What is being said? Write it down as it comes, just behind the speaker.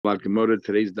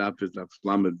Today's daf is Daf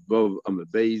Lamed Vov Amud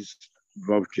Beis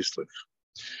Vov Kislev.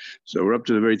 So we're up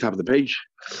to the very top of the page,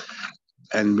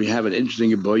 and we have an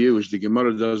interesting aboya which the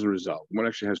Gemara doesn't resolve. One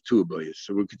actually has two aboyas.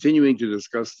 So we're continuing to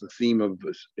discuss the theme of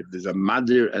if there's a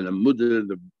madir and a mudar,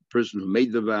 the person who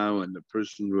made the vow and the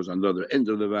person who was on the other end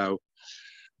of the vow.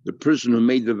 The person who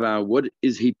made the vow, what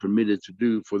is he permitted to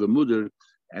do for the mudar?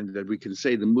 And that we can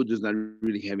say the mudar is not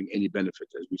really having any benefit.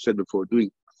 As we said before,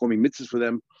 performing mitzvahs for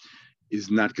them is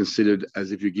not considered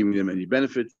as if you're giving them any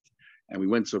benefit. And we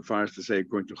went so far as to say,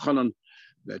 according to Chanan,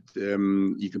 that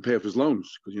you can pay off his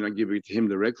loans because you're not giving it to him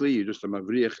directly. You're just a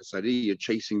mavriach chasari. You're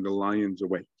chasing the lions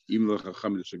away. Even though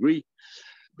Chacham disagree,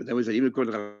 but then we say even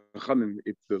according to Chacham,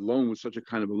 if the loan was such a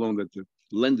kind of a loan that the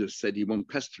lender said he won't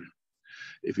pester him,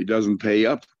 if he doesn't pay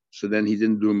up, so then he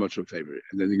didn't do him much of a favor.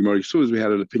 And then the Gemara Yisrael, we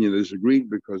had an opinion that disagreed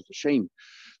because the shame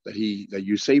that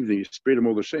you saved him, you spared him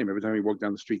all the shame. Every time he walked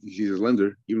down the street, he sees his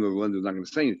lender, even though the lender is not going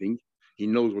to say anything, he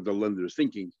knows what the lender is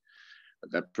thinking.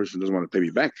 But that person doesn't want to pay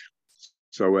me back.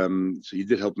 So you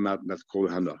did help him out, and that's called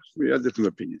a hana. We have different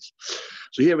opinions.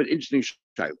 So you have an interesting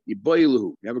child.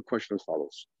 You have a question as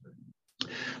follows.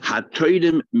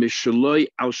 Hatoidim mishaloi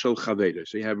al shel chaveda.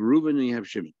 So you have Reuben and you have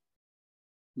Shimon.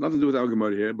 Nothing to do with Al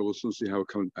Gemara here, but we'll soon see how it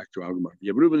comes back to Al Gemara. You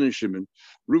have Reuben and Shimon.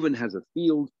 Reuben has a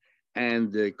field,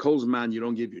 and Kolzman, you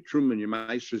don't give your Truman, your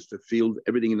Meister is the field.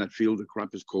 Everything in that field, the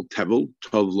crop is called Tevel,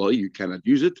 Tovloi, you cannot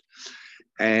use it.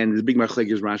 And the big machlek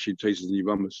is Rashi, Taisus, and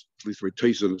Yivamas, at least where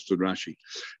Taisus understood Rashi.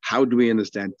 How do we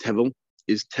understand Tevel?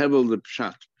 Is Tevel the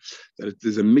pshat? That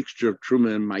there's a mixture of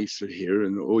Truma and Meiser here,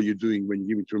 and all you're doing when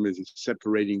you give Truma is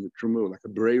separating the Truma, like a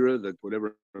brera, that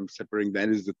whatever I'm separating, that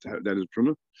is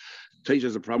Truma. Taisus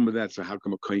has a problem with that, so how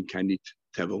come a kohen can't eat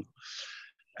Tevel?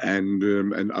 And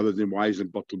other than why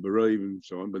isn't bottle beroiv and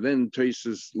so on. But then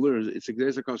Taisus learns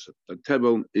there's a concept that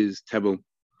Tevel is Tevel.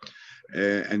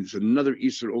 And it's another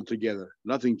Easter altogether,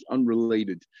 nothing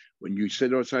unrelated. When you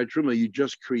said outside Truma, you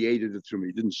just created the Truma.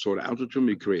 You didn't sort out the Truma,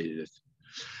 you created it.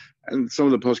 And some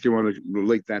of the poskim want to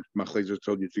relate that. Machlek just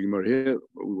told you to more here,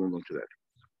 but we won't go into that.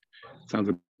 Sounds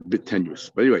a bit tenuous.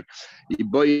 But anyway,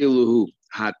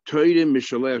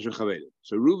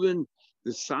 so Reuben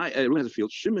has a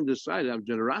field. Shimon decided out of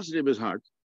generosity of his heart,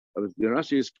 of his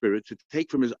generosity of his spirit, to take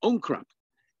from his own crop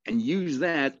and use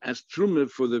that as truma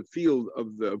for the field of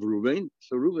Reuben.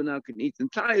 So Reuben now can eat the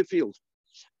entire field,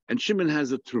 and Shimon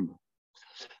has a truma.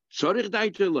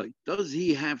 Does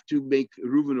he have to make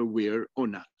Reuben aware or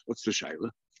not? What's the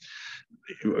shaila?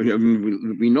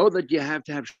 We know that you have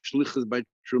to have shlichus by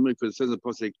truma because it says in the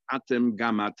pasuk atem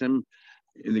gam atem.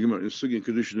 In the Gemara, in Sugi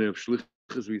Kedushin of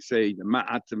shlichus, we say ma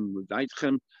atem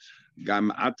l'daitchem,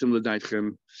 gam atem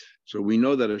l'daitchem. So we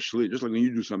know that a shlich, just like when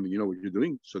you do something, you know what you're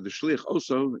doing. So the shlich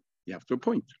also, you have to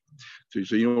appoint.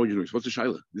 So you know what you're doing. So what's the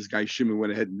shaila? This guy Shimon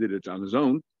went ahead and did it on his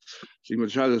own. So the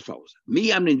shaila as follows.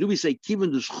 Do we say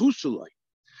kiven d'schus?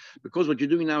 Because what you're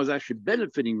doing now is actually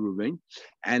benefiting Reuven,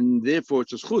 and therefore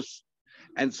it's a schus.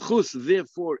 And schus,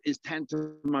 therefore, is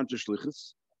tantamount to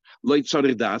shlichus.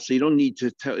 So you don't need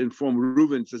to inform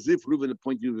Reuven. It's as if Reuven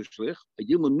appointed you the shlich. A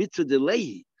yilma mitzvah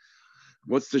delay.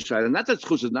 What's the shayla? Not that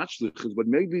schus is not shlichus, but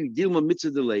maybe yilma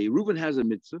mitzvah delay. Reuven has a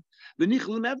mitzvah. The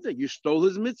nichel mevda. You stole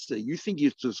his mitzvah. You think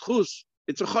it's a schus.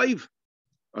 It's a chayv.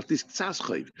 Or at least tzas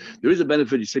chayv. There is a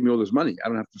benefit. You save me all this money. I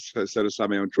don't have to set aside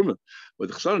my own truma. But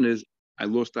the chsaron is I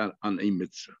lost out on a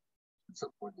mitzvah. At some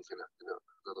point, he's gonna.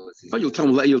 Oh, you'll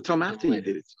tell him after you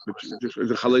did it.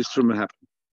 The chalais truma happened.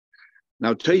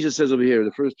 Now, Taisus says over here,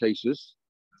 the first Taisus,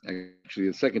 actually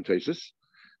the second Taisus,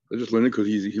 let's just learn it because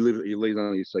he lays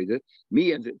on his side.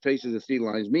 Me and Taisus, the three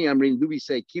lines. Me, I'm reading. Do we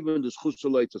say kivan the schus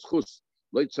loit schus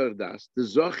loit sardas the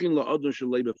zachin laadon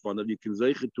shalei b'fanav? You can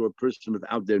zeich it to a person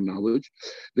without their knowledge.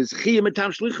 There's chiyah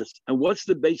metam shlichus, and what's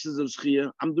the basis of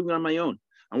chiyah? I'm doing it on my own.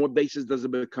 On what basis does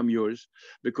it become yours?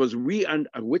 Because we are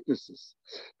witnesses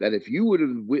that if you would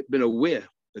have been aware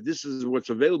that this is what's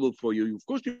available for you, of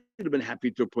course you would have been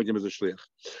happy to appoint him as a shliach.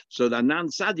 So the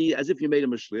anan sadi, as if you made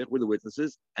him a shliach, with the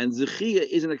witnesses, and zechiyah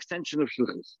is an extension of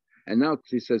shlichus. And now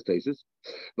he says Taisus,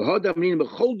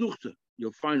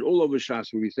 you'll find all over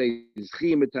Shas where we say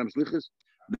zechiyah metam shlichus,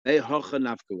 me'hocha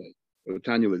nafkalei.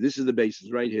 This is the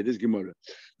basis right here, this Gemara.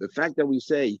 The fact that we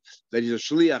say that he's a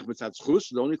shliach b'tzat schus,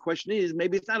 the only question is,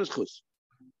 maybe it's not a schus.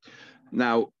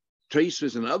 Now,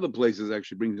 Taisus and other places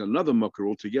actually brings another mucker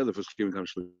altogether for schiyah metam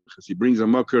shlichus. He brings a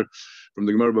mucker from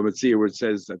the Gemara B'Metzia where it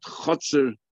says that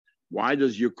chotzer, why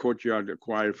does your courtyard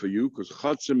acquire for you? Because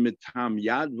chotzer mitam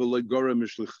yad v'lo gora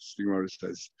mishlichus, the Gemara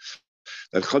says.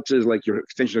 That chotzer is like your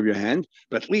extension of your hand,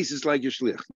 but at least it's like your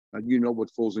shliach. And you know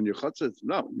what falls in your chotzer?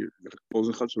 No, what falls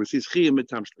in chotzer. It says chiyah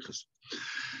mitam shlichus.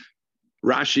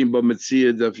 Rashi but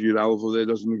Metzia Daf Yud Aleph there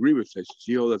doesn't agree with this.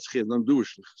 See all that Schia don't do with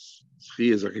Shlichus.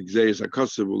 Schia is like Exeis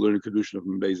Akasa. We'll learn Kedushin of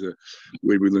Mbeza,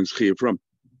 where we learn Schia from.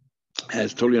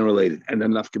 It's totally unrelated. And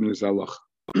then Nafkim is Allah.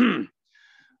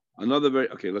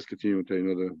 Let's continue and tell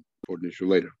you another important issue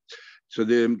later. So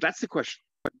that's the question.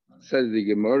 Says the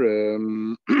Gemara.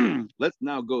 Let's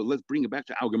bring it back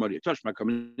to our Gemara. Touch my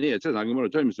coming here. It says our Gemara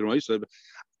told Mr.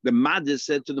 The Madir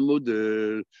said to the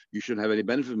Mudder, you shouldn't have any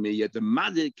benefit from me. Yet the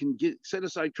Madir can set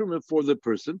aside truma for the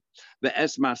person. The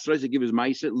Es Masra to give his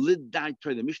Maisa lid dai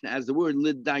toy. The Mishnah has the word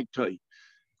lid dai toy,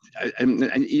 and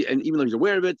even though he's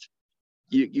aware of it,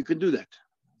 you can do that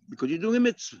because you're doing a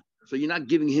mitzvah. So you're not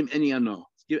giving him any ano.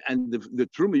 And the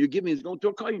truma you're giving is going to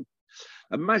a kohen.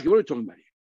 What are we talking about here?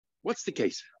 What's the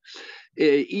case?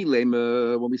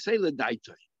 When we say lid dai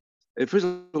toy. First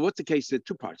of all, what's the case? There are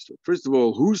two parts to it. First of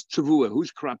all, whose tavua, whose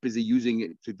crop is he using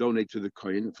it to donate to the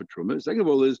kohen for truma? Second of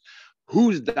all, is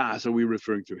whose das are we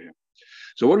referring to here?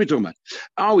 So what are we talking about?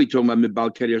 Are we talking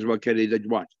about Balkeri that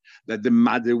what? That the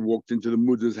mother walked into the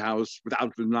mother's house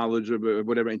without the knowledge of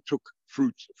whatever and took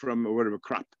fruit from or whatever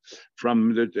crop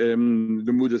from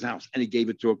the mother's house and he gave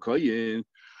it to a kohen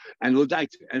and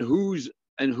l'daita. And who's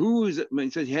when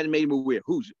it says he hadn't made him aware,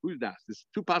 who's das? There's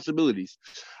two possibilities.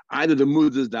 Either the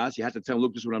mother's das, you have to tell him,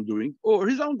 look, this is what I'm doing, or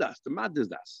his own das, the mother's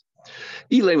das.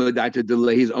 To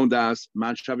delay his own das,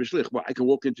 man shlich. Well, I can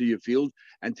walk into your field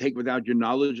and take without your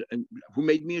knowledge, and who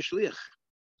made me a shlich?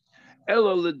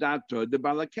 Elo ledato the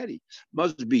balakeri.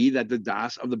 Must be that the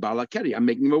das of the balakeri, I'm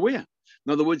making him aware.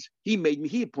 In other words, he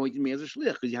appointed me as a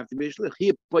shlich, because you have to be a shlich. He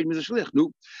appointed me as a shlich.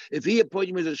 No, if he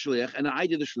appointed me as a shlich, and I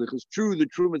did the shlich, it's true, the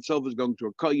truma itself is going to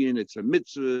a kohen, it's a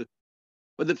mitzvah.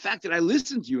 But the fact that I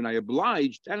listened to you and I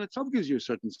obliged, that itself gives you a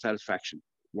certain satisfaction.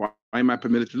 Why am I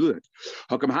permitted to do that?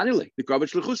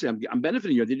 I'm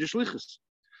benefiting you, I did your shlichus.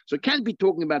 So it can't be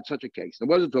talking about such a case. Now,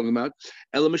 what is it talking about?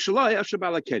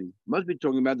 Must be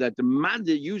talking about that the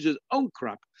Madir uses own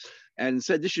crop and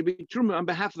said this should be truma on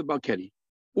behalf of the Balkeri.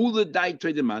 All the died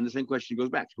to the man, the same question goes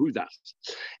back. Who's that?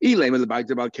 The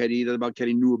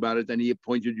Balkeri knew about it and he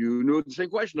appointed you. Knew the same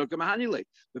question. The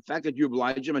fact that you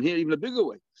oblige him, and here even a bigger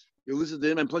way. You listen to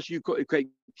him, and plus you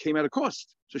came at a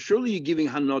cost. So surely you're giving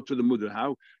hanot to the mother.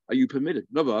 How are you permitted?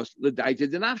 Navas, the daita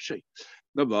denafshe.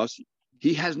 Navas,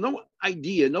 he has no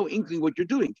idea, no inkling what you're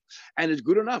doing, and it's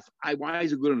good enough. Why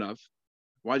is it good enough?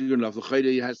 Why is it good enough? The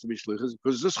chayda has to be shlichus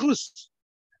because it's a schus.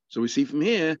 So we see from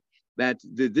here that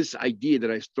this idea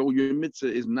that I stole your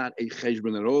mitzvah is not a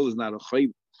cheshbon at all. Is not a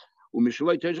chayv.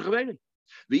 Umishalei teish chaveli.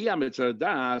 The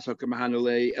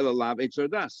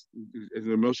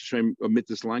most shame omit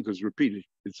this line because it's repeated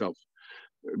itself.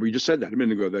 We just said that a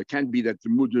minute ago. There can't be that the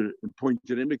mudder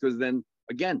pointed in because then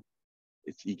again,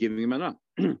 it's he giving him an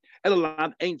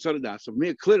elalav ain't sardas. So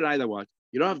make clear either what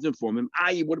you don't have to inform him.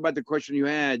 What about the question you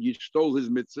had? You stole his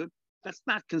mitzvah. That's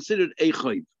not considered a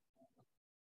chayv.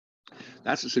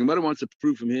 That's the thing. What I want to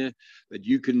prove from here that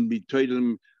you can be told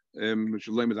him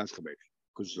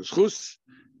because it's chus.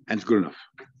 And it's good enough.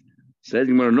 Says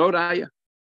no raya.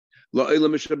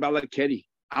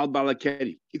 Al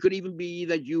balakeri. It could even be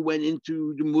that you went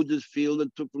into the mudder's field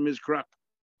and took from his crop.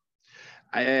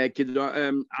 The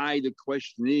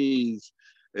question is,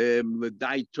 who's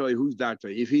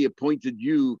daitoi? If he appointed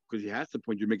you, because he has to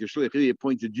appoint you, make a shlich. If he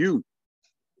appointed you,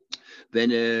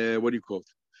 then what do you call it?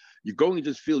 You're going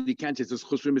into this field. You can't say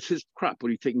it's his crop. Or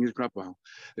are you taking his crop out?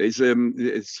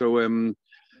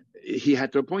 He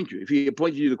had to appoint you. If he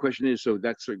appointed you, the question is, so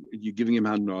that's you're giving him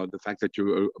the fact that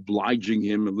you're obliging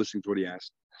him and listening to what he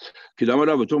asked. We're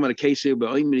talking about a case here,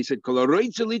 but he said,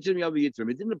 it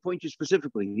didn't appoint you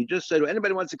specifically. He just said,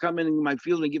 anybody wants to come in my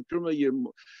field and give truma,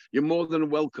 you're more than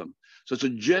welcome. So it's a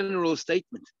general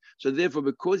statement. So therefore,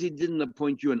 because he didn't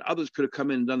appoint you and others could have come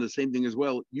in and done the same thing as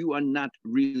well, you are not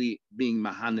really being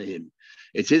mahana him.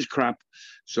 It's his crop.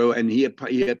 So, and he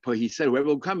said, whoever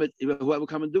will come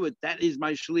and do it, that is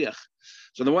my shliach.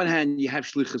 So on the one hand, you have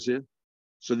shlichus here.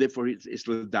 So therefore, it's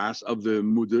the das of the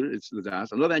mudder. It's the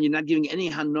das. On the other hand, you're not giving any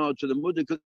hana to the mudder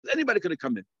because anybody could have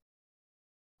come in.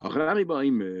 That's what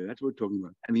we're talking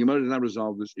about. And the Gemara does not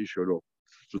resolve this issue at all.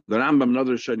 So the Rambam,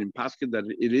 another shayt in Paskin, that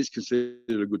it is considered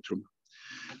a good truma.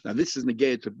 Now this is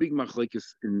negay. It's a big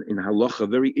machlekes in halacha,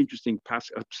 very interesting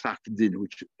psak din,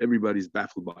 which everybody's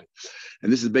baffled by,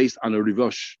 and this is based on a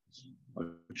rivosh,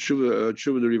 tshuva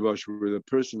the rivosh, where the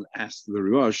person asked the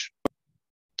rivosh,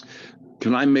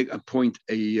 "Can I appoint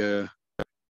a?"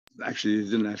 Actually, he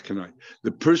didn't ask, "Can I?"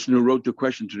 The person who wrote the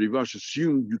question to rivosh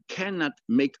assumed you cannot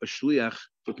make a shliach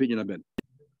for pinyan ben.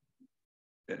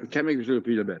 You can't make a shliach for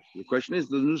pinyan ben. The question is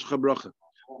the nuscha bracha.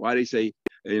 Why do they say,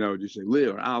 do you say li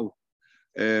or al?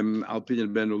 Al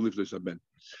pinyan ben or liflos ben.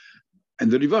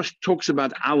 And the Rivash talks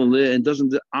about Alan and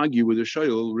doesn't argue with the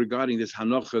Shoyal regarding this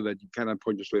Hanocha that you cannot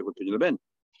point your slave opinion of Ben.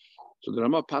 So the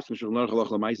Ramah passes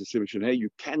you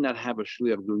cannot have a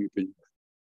shliach doing opinion.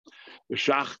 The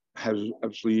Shach has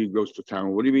absolutely goes to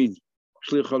town. What do you mean?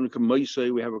 We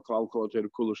have a cloud called the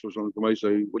Kula Shloshon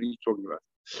Kamaisai. What are you talking about?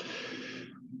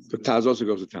 The Taz also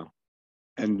goes to town.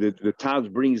 And the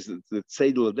Taz brings the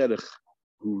Tzedel Aderech,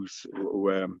 who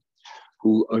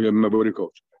what do you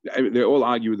call it? They all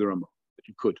argue with the Ramah that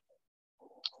you could.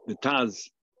 The Taz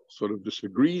sort of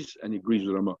disagrees and he agrees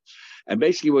with Ramah. And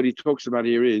basically what he talks about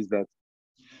here is that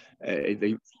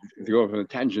they go off on a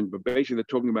tangent, but basically they're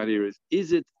talking about here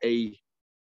is it a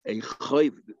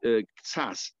chayv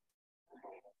ksas?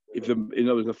 If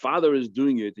the father is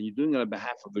doing it and you're doing it on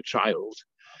behalf of the child,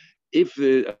 if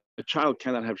a child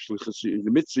cannot have shlichus,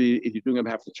 the mitzvah, if you're doing it on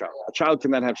behalf of the child, a child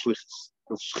cannot have shlichus.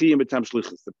 The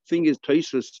thing is,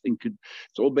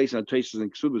 it's all based on Tosfos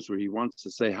and Ksubas, where he wants to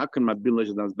say, how can my bin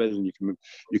leishadan's better than you can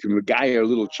guy a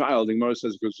little child? And Gemara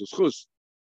says because it's chus.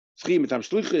 There's no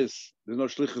shlichus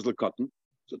lekotten.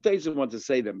 So Tosfos wants to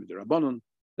say that with the rabbanon.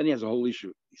 Then he has a whole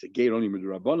issue. He's a gay only with the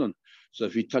rabbanon. So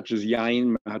if he touches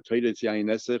yain, it's yain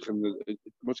esech, and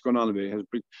what's going on there?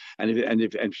 And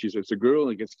if it's a girl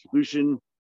and it gets kedushin,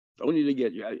 only to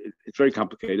get it's very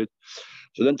complicated.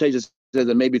 So then Tosfos says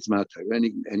that maybe it's matter, and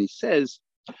he says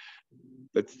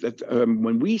that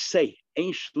when we say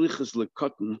ein shlichus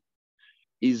lekotten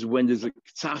is when there's a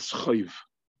ktsas chayv,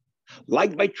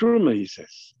 like by truma. He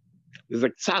says there's a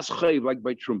ktsas chayv like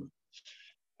by truma,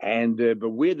 and but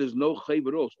where there's no chayv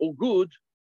at all, it's all good.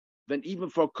 Then even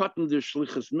for cotton there's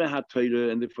shlichus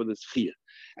mehatayra and for the schia,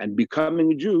 and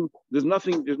becoming a Jew, there's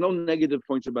no negative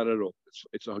points about it at all.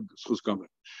 It's a schus gomer.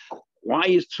 Why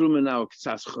is truma now a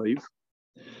ktsas chayv?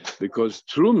 Because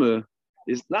truma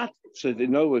is not. So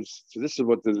in other words, so this is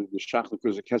what the shach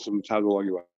because the kesem tagol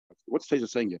argue about. What's Tosfos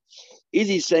saying here? Is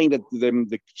he saying that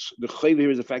the chayv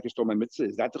here is the fact you stole my mitzvah?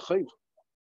 Is that the chayv?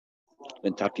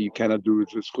 Then Taki, you cannot do it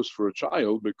chus for a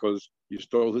child because you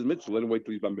stole his mitzvah. Let him wait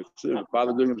till he's by mitzvah. The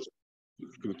father doing it.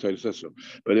 The Torah says so,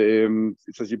 but it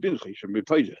says you bin chayshim be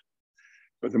pleasure.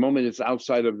 But the moment it's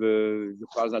outside of the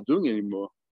father's not doing it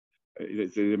anymore. A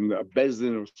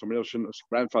bezdin or somebody else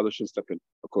grandfather shouldn't step in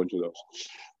according to those.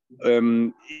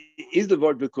 Is the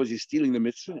word because he's stealing the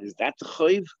mitzvah? Is that the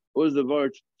chayv, or is the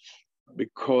word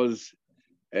because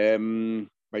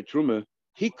by truma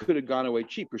he could have gone away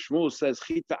cheap? Shmuel says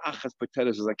chita achas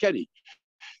pateres zakeri.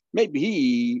 Maybe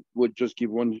he would just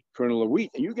give one kernel of wheat,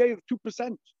 and you gave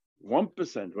 2%,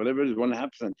 1%, whatever it is,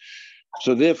 1.5%.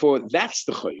 So therefore, that's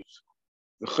the chayv.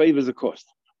 The chayv is a cost,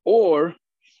 or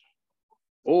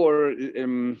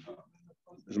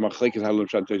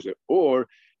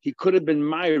he could have been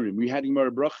myrim. We had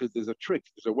Gemara brachas. There's a trick.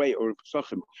 There's a way, or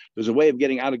psachim. There's a way of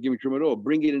getting out of giving truma at all.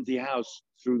 Bring it into your house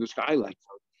through the skylight.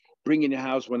 Bring it in your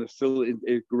house when it's still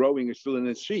growing, it's still in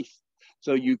its sheath.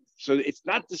 So it's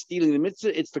not the stealing the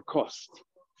mitzvah; it's the cost.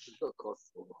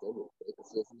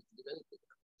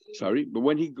 Sorry, but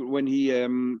when he forget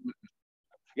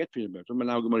about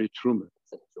now Gemara truma.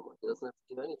 He doesn't have to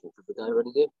give anything because the guy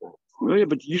already gave them. No, yeah,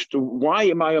 but why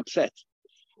am I upset?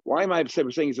 Why am I upset?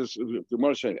 We're saying it's the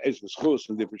Gemara saying it's schus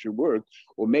and different should work,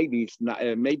 or maybe it's not.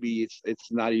 Maybe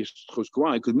it's not a schus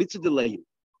because mitzvah delay,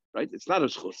 right? It's not a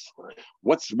schus.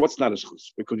 What's not a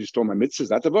schus? Because you stole my mitzvah? Is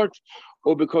that the word?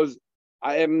 Or because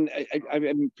I owe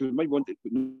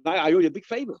you a big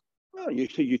favor. Well, you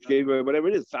gave whatever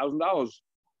it is, $1,000.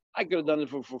 I could have done it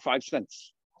for 5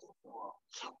 cents.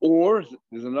 Or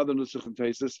there's another nusach in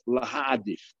Tosfos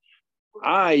lahadif.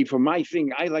 For my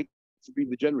thing, I like to be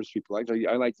the generous people.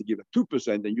 I like to give it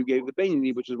 2%, and you gave the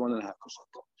Beinoni, which is 1.5%,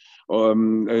 or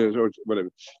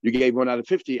whatever. You gave 1 out of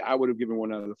 50. I would have given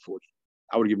 1 out of 40.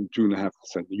 I would have given 2.5%.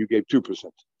 And you gave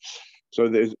 2%. So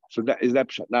that is that.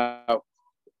 Now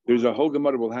there's a whole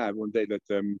Gemara we'll have one day that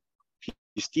if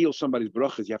you steal somebody's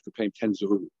brachas, you have to pay him 10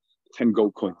 zehut, 10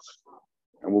 gold coins.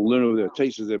 And we'll learn over there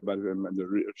Tosfos there about them and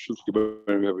we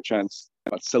have a chance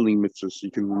about selling mitzvahs. You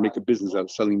can make a business out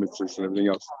of selling mitzvahs and everything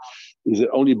else. Is it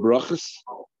only brachas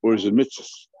or is it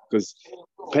mitzvahs? Because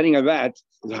depending on that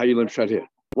is how you learn shad here.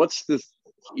 What's this?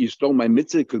 You stole my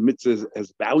mitzvah because mitzvah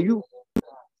has value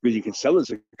because you can sell it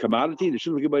as a commodity. The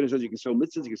Shulchan Aruch says you can sell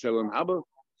mitzvahs, you can sell them haba.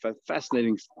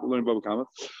 Fascinating to learn Baba Kama.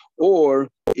 Or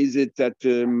is it that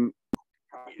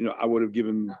I would have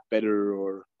given better,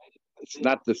 or it's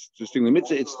not the thing the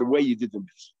mitzvah, it's the way you did the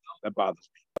mitzvah that bothers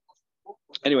me.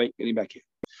 Anyway, getting back here.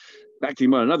 Back to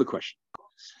Yimon, another question.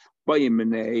 Somebody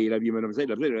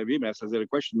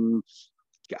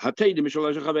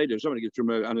gives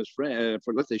him on his friend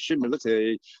for let's say Shimon,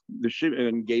 the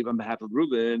Shimon gave on behalf of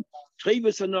Reuben.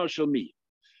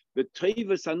 The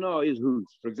teiva sana is whose.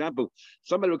 For example,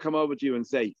 somebody will come over to you and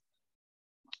say,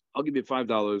 I'll give you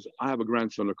 $5. I have a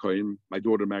grandson, a kohen. My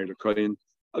daughter married a kohen.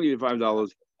 I'll give you $5.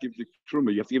 Give the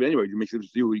truma. You have to give it anyway. You make it to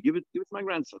you. You give it to my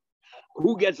grandson.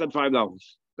 Who gets that $5?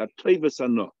 That teiva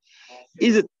sana.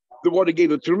 Is it the one who gave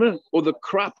the truma, or the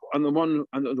crop on the one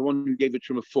who gave the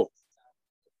truma for?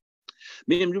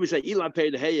 We say Eli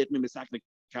paid hey it wouldn't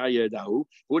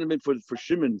have been for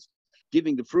Shimon's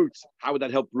giving the fruits. How would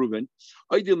that help Reuben?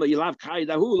 If not for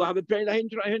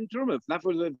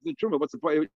the truma, what's the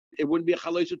point? It wouldn't be a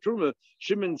chalosh truma.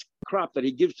 Shimon's crop that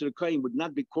he gives to the kohen would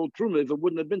not be called truma if it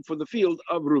wouldn't have been for the field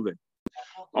of Reuben.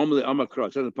 It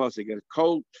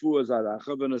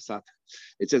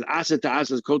says asa to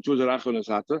asa kol tu zarach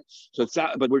v'nasata. So it's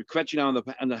but we're questioning on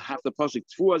the half the pasuk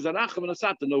tu zarach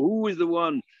v'nasata. No, who is the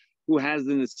one who has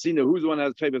the nesina? Who's the one who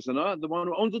has teiva sana? The one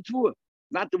who owns the tuah,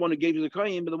 not the one who gave you the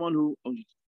kohen, but the one who owns it.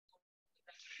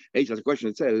 Hey, that's a question.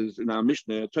 It says in our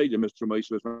Mishnah, Mr.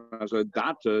 Moshe, as a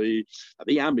data, you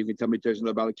can tell me there's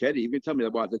no balakedi. You can tell me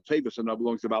about the teiva sana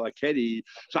belongs to balakedi.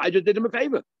 So I just did him a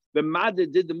favor. The mother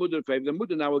did the mudder a favor. The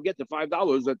mudder now will get the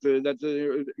 $5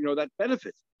 that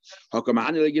benefit. How come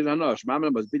Hanile gives Hanosh? Mama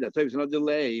must be that teiva sana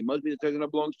delay. It must be the teiva sana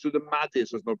belongs to the mother,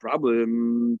 so it's no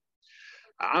problem.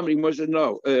 Amri must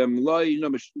no. Loy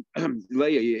no.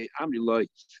 Amri loy.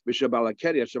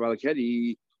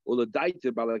 Vishabalakedi. Or the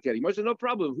daita balakedi. Must no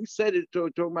problem. Who said it?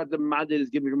 Talking about the mother is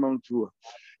giving him own tour.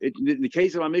 In the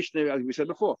case of our Mishnah, as we said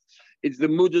before, it's the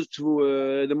mudder's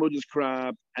tour, the mudder's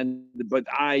crab,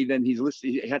 then he's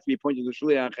listening. He had to be appointed to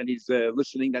shliach, and he's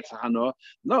listening. That's a hana.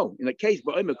 No, in a case,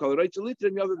 but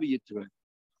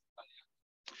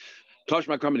Tosh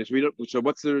my comments. So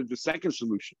what's the second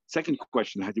solution? Second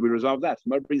question: how do we resolve that?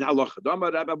 3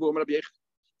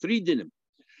 dinim.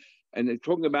 And they're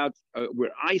talking about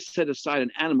where I set aside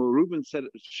an animal.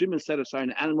 Shimon set aside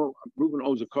an animal. Reuben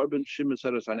owns a carbon. Shimon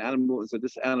set aside an animal and said,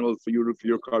 "This animal for your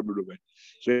carbon, Reuben."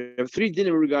 So you have 3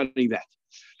 dinim regarding that.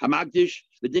 Hamagdish.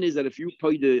 The din is that if you're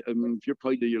paida,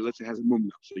 let's say has a mum.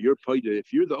 So you're paida.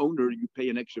 If you're the owner, you pay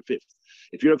an extra 5th.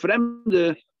 If you're a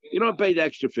fremde, you don't pay the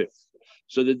extra 5th.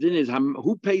 So the din is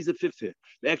who pays the 5th here?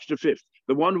 The extra 5th.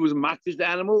 The one who was makdish the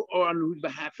animal, or on whose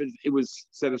behalf it was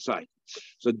set aside.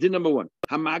 So din number 1,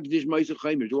 hamagdish ma'aseh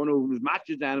chaymish. The one who was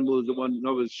makdish the animal is the one.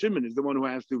 No, Shimon is the one who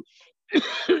has to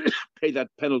pay that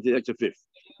penalty, extra 5th,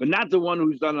 but not the one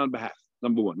who's done on behalf.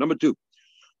 Number 1. Number 2,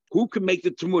 who can make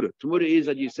the tamura? Tamura is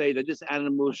that you say that this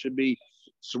animal should be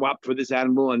swapped for this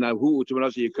animal, and now who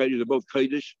tamura are both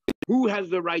kodesh. Who has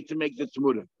the right to make the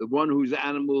tamura? The one whose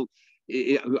animal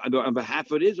on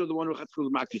behalf of it is, or the one who has to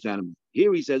makdish animal?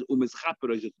 Here he says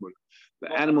the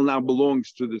animal now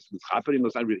belongs to this mischaper. He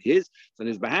must not read his, it's on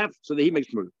his behalf, so that he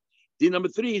makes tamura. Din number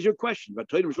 3 is your question. But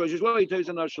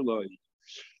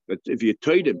if you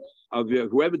told him of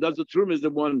whoever does the truma is the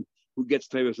one who gets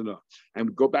tevis and all.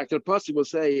 And go back to the pasuk, we'll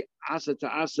say asa to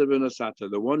asa v'nasata.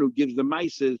 The one who gives the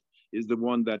meiser is the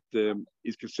one that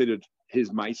is considered his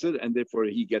meiser, and therefore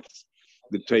he gets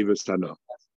the tevis and all.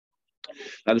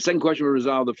 Now the second question will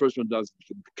resolve. The first one does.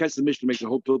 Because the Mishnah makes a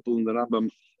whole purple in the Rambam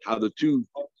how the 2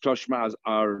 toshmas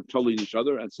are totally each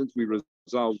other, and since we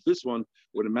resolved this one,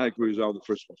 we automatically resolve the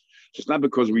first one. So it's not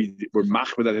because we're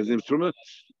machmer that has name truma,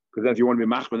 because if you want to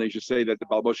be machmer, then you should say that the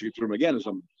balbosh gets truma again or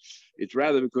something. It's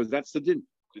rather because that's the din.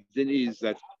 The din is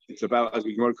that it's about, as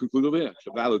we can conclude over here, it's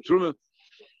about truma,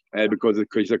 because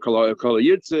it's a kol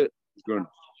yirtze is going.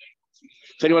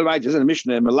 So anyway, right, this is a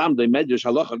Mishnah, Malam, the Medrash,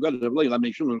 Halacha, God, the Lay, Lam,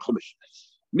 Nishun, and Chumash.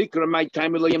 Mikra, my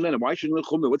time, why shouldn't we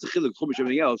Chumash? What's the chiluk Chumash?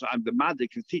 Everything else, I'm the mother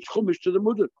can teach Chumash to the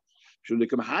mother. Should they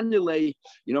come Hanilei?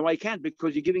 I can't,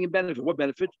 because you're giving a benefit. What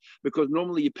benefit? Because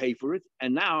normally you pay for it,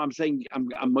 and now I'm saying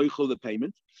I'm moichel the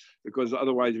payment, because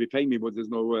otherwise if you pay me, but there's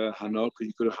no hana, because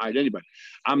you could have hired anybody.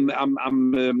 I'm what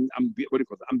do you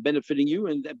call it? I'm benefiting you,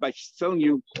 and by telling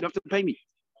you, you don't have to pay me.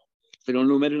 If they don't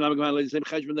know the same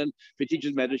cheshbon, then if it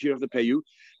teaches medrash, you have to pay you,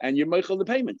 and you're moichel the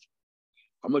payment.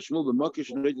 How much more the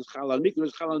makish and readers chalal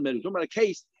mikros chalal medrash? No matter a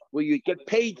case where you get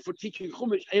paid for teaching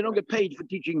chumash and you don't get paid for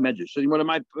teaching medrash. So one of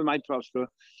my prosper,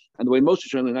 and the way most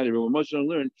of them, not everyone, most of them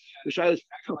learn, the shayla is,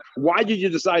 why did you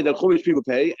decide that chumash people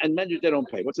pay and medrash they don't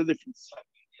pay? What's the difference?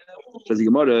 Says the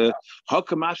Gemara, how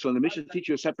come and the Mishnah teach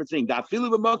you a separate thing? You're not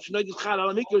allowed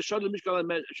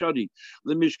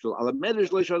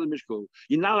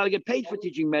to get paid for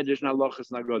teaching medrash and halachas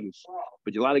and agadus,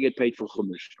 but you're allowed to get paid for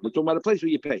chumash. We're talking about a place where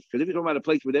you pay. Because if you're talking about a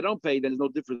place where they don't pay, then there's no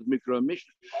difference in mikra and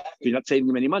mishnah. You're not saving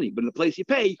them any money. But in the place you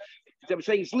pay, they're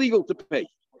saying it's legal to pay.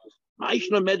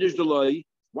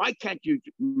 Why can't you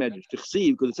medrash to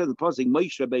see? Because it says the pasuk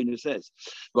Moshe Rabbeinu says,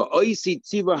 "But I see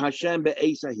tziva Hashem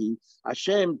be'esahi."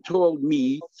 Hashem told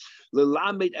me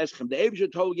L'lamed eschem. The Eibusha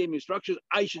told, gave me instructions.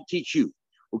 I should teach you.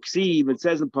 Uksiv, it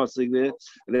says in pasuk there.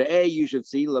 The A you should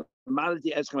see.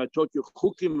 L'malati eschem. I taught you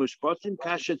chukim mishpatim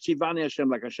kasha tzivani Hashem,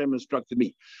 like Hashem instructed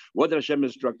me. What did Hashem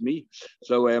instruct me?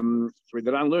 So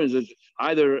the Ran learns is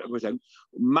either was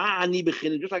ma'ani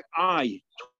b'chinin, just like I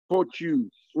taught you.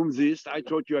 I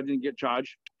taught you I didn't get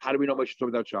charged. How do we know what you taught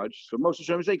without charge? So most of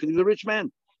the time say because he's a rich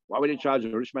man. Why would he charge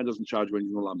him? A rich man doesn't charge when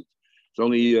he's no lamed. It's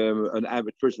only an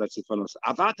average person that's it for us.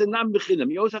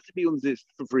 You always have to be this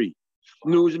for free.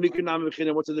 What's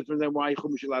the difference then why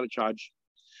Chumash is allowed to charge?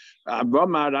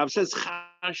 Rav says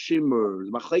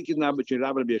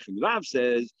Rav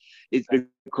says it's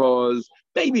because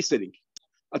babysitting.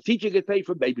 A teacher gets paid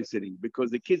for babysitting because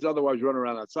the kids otherwise run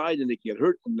around outside and they can get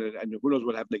hurt and who knows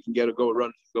what happens. They can go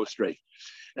stray.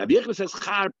 Rabbi Yechon says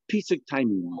pisuk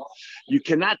timing. You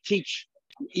cannot teach.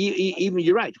 Even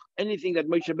you're right. Anything that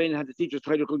Moshe Rabbeinu had to teach us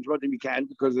Torah you can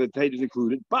because the Torah is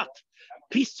included. But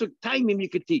pisuk timing you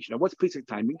could teach. Now, what's pisuk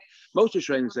timing? Most of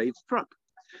the say it's trop,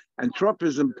 and trop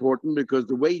is important because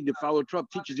the way you follow trop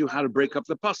teaches you how to break up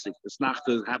the pasuk. The snachta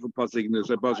is half a pasuk and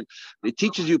there's a pasuk. It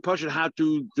teaches you pasuk how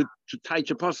to teach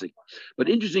a pasuk. But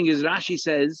interesting is Rashi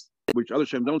says, which other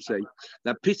Shem don't say,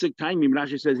 that pisuk timing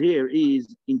Rashi says here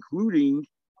is including.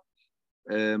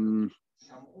 Nikud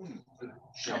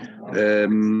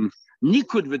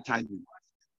v'taimim.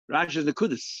 Rashi says the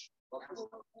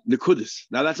kudus.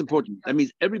 Now that's important. That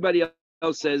means everybody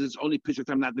else says it's only pisuk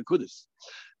time, not the kudus.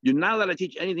 You're not allowed to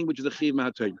teach anything which is a chiv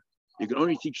mahatayla. You can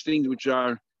only teach things which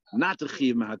are not a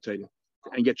chiv mahatayla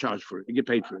and get charged for it and get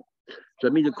paid for it. So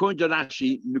that means according to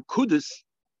Rashi, the kudus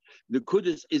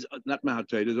is not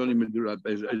mahatayla. It's only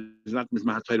is not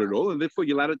mahatayla at all, and therefore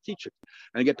you're allowed to teach it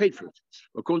and get paid for it.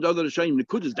 According to other Rishonim, the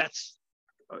kudus that's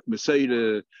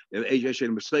Masayda,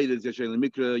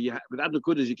 Mikra. Without the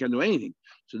Kudus, you can't do anything.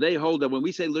 So they hold that when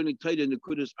we say learning Torah, the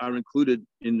Kudus are included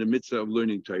in the mitzvah of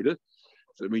learning Torah.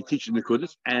 So we teach in the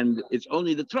Kudus, and it's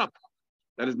only the Trop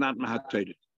that is not Mahat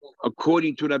Torah.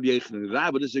 According to Rabbi Yechon,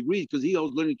 Rabbi disagrees because he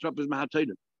holds learning Trop is Mahat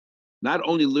Torah. Not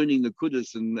only learning the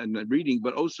Kudus and reading,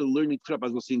 but also learning Trop,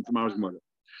 as we'll see in tomorrow's morning.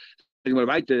 What's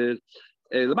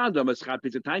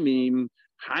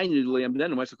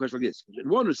the question like this?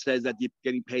 One who says that you're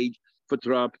getting paid for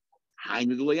trop,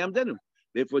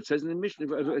 therefore it says in the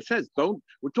Mishnah, it says,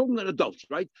 we're talking about adults,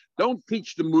 right? Don't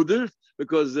teach the mother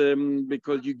because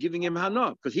you're giving him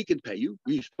hana, because he can pay you,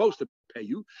 he's supposed to pay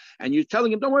you, and you're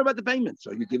telling him, don't worry about the payment.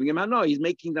 So you're giving him hana, he's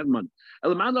making that money.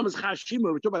 We're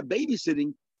talking about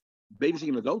babysitting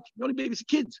an adult, you only babysit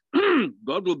kids.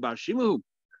 God will bar shimahu.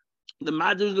 The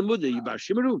mother is the mother, you bar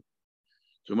shimahu.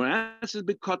 So my answer is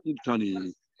big cotton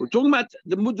tony. We're talking about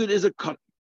the mudr is a cotton.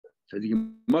 So the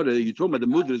mother, you're talking about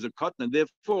the mudr is a cotton, and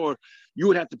therefore you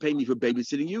would have to pay me for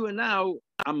babysitting you, and now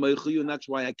I'm meichel you, and that's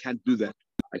why I can't do that.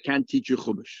 I can't teach you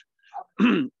chumash.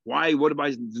 Why? What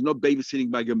about there's no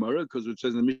babysitting by Gemara? Because it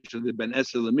says in the Mishnah, the Ben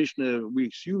Esel, the Mishnah, we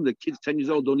assume that kids 10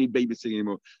 years old don't need babysitting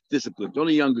anymore. Disciplined,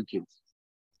 only younger kids.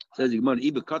 Says the Gemara,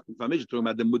 even cotton. If I'm talking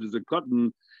about the mudr is a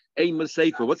cotton. What's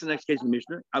the next case in the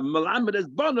Mishnah? A malamed as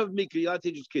bon of mikri, I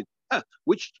teach his kid.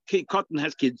 Which cotton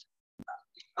has kids?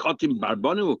 Cotton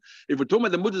barbanu. If we're talking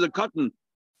about the mother of cotton,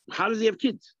 how does he have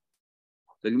kids?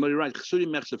 Then you right.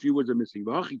 A few words are missing.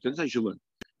 This I should learn.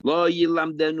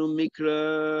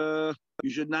 You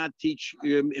should not teach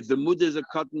if the mother is a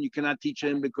cotton. You cannot teach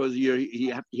him because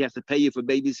he has to pay you for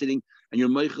babysitting, and you're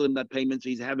meichel in that payment, so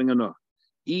he's having enough.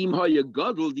 These are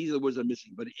the words are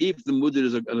missing. But if the mother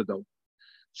is an adult.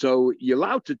 So you're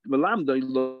allowed to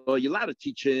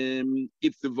teach him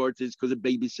if the word is because of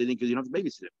babysitting, because you don't have to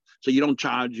babysit him. So you don't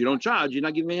charge, you're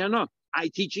not giving me enough. I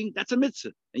teaching, that's a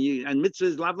mitzvah. And mitzvah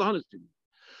is lav lahanistim.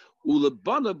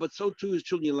 Ulabana, but so too is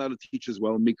children allowed to teach as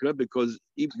well, mikra, because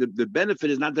if the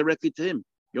benefit is not directly to him.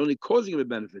 You're only causing him a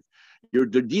benefit. They're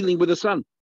dealing with the son.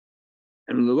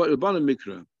 And ulabana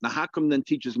mikra. Now how come then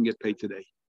teachers can get paid today?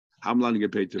 How am I going to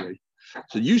get paid today?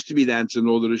 So it used to be the answer in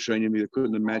all the Rishonim. They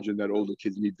couldn't imagine that older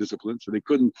kids need discipline, so they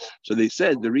couldn't. So they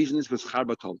said the reason is was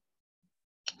charbatol.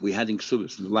 We had in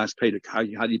Ksubis in the last pay. How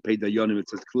do you pay the yonim? It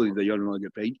says clearly the yonim will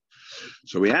get paid.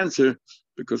 So we answer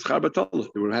because charbatol.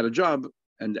 They would have had a job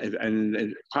and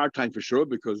part time for sure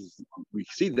because we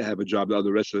see they have a job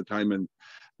the rest of the time and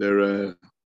they're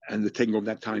taking over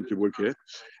that time to work here.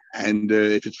 And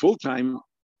if it's full time,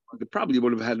 they probably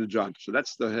would have had a job. So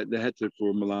that's the heter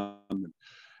for Malam.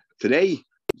 Today,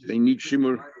 they need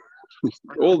shimur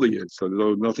all the years, so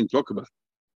there's nothing to talk about.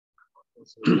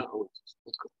 Were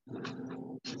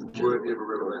you ever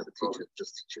realized the teacher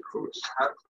just teaching Chumash?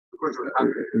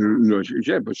 No,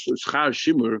 yeah, but schar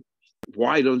shimur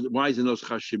Why is it no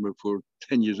Chashima for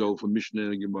 10 years old for Mishnah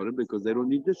and Gemara? Because they don't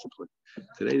need discipline.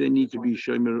 Today they need to be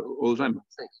Shomer all the time.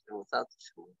 Without the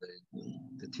school,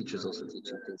 the teachers also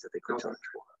teaching things that they could charge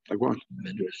for. Like what?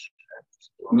 Medrash.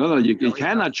 No, you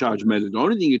cannot charge Medrash. The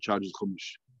only thing you charge is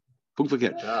Chumash. Don't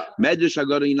forget. Medrash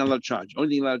Agora you're not allowed to charge. Only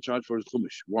thing you're allowed to charge for is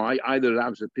Chumash. Why? Either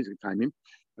Rav said Pesach timing.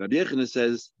 Rabbi Yechonah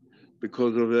says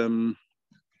because of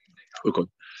okay.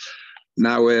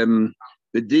 Now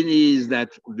the din is that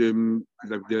the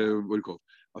what do you call it?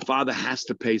 A father has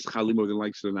to pay schar limud and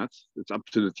likes it or not. It's up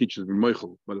to the teachers in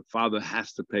Moichel, but a father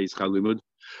has to pay schar limud.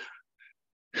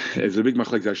 It's a big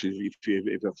machlek actually. If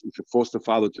you force the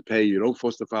father to pay, you don't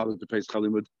force the father to pay schar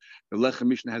limud. The Lechem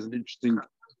Mishnah has an interesting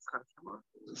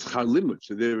schar limud.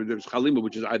 So there's schar limud,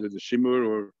 which is either the shimur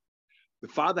or the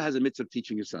father has a mitzvah of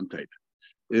teaching his son paid.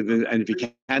 And if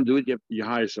he can't do it, you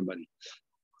hire somebody.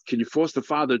 Can you force the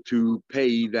father to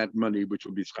pay that money, which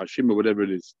will be schar shimur, whatever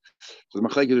it is? So the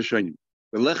machlek is showing.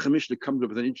 The Lechem Mishnah comes up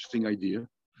with an interesting idea,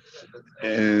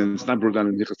 and it's not brought down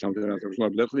in Nichas Talmud. The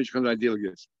Lechem Mishnah comes up with an idea like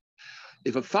this: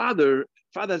 if a father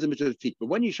has a mitzvah to teach, but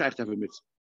when you shaykh to have a mitzvah,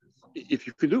 if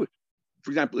you can do it,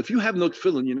 for example, if you have no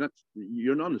tefillin,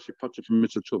 you're not honest. You're part of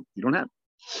mitzvah too. You don't have.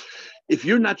 If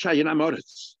you're not shy, you're not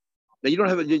moritz. Then you don't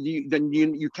have then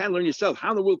you can't learn yourself.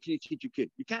 How in the world can you teach your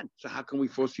kid? You can't. So how can we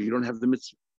force you? You don't have the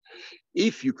mitzvah.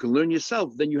 If you can learn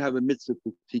yourself, then you have a mitzvah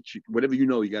to teach you. Whatever you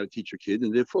know, you got to teach your kid,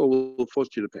 and therefore we'll force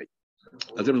you to pay.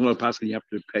 As everyone's Pascha, you have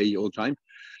to pay all the time.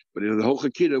 But in the whole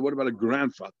Chakira, what about a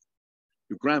grandfather?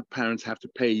 The grandparents have to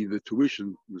pay the tuition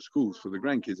in the schools for the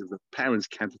grandkids if the parents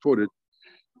can't afford it,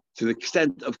 to the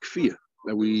extent of kfir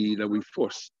that we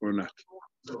force or not.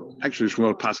 Actually,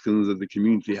 Shmuel Paschal that the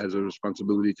community has a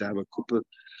responsibility to have a kuppah.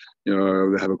 They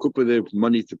have a kuppah there,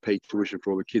 money to pay tuition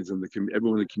for all the kids, and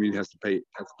everyone in the community has to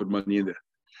put money in there.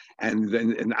 And then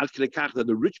that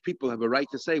the rich people have a right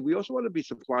to say, we also want to be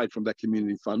supplied from that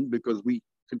community fund because we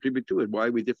contribute to it. Why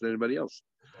are we different than anybody else?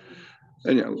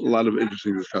 And a lot of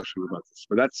interesting discussions about this.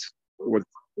 But that's what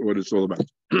it's all about.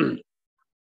 Okay,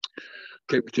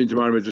 continue tomorrow.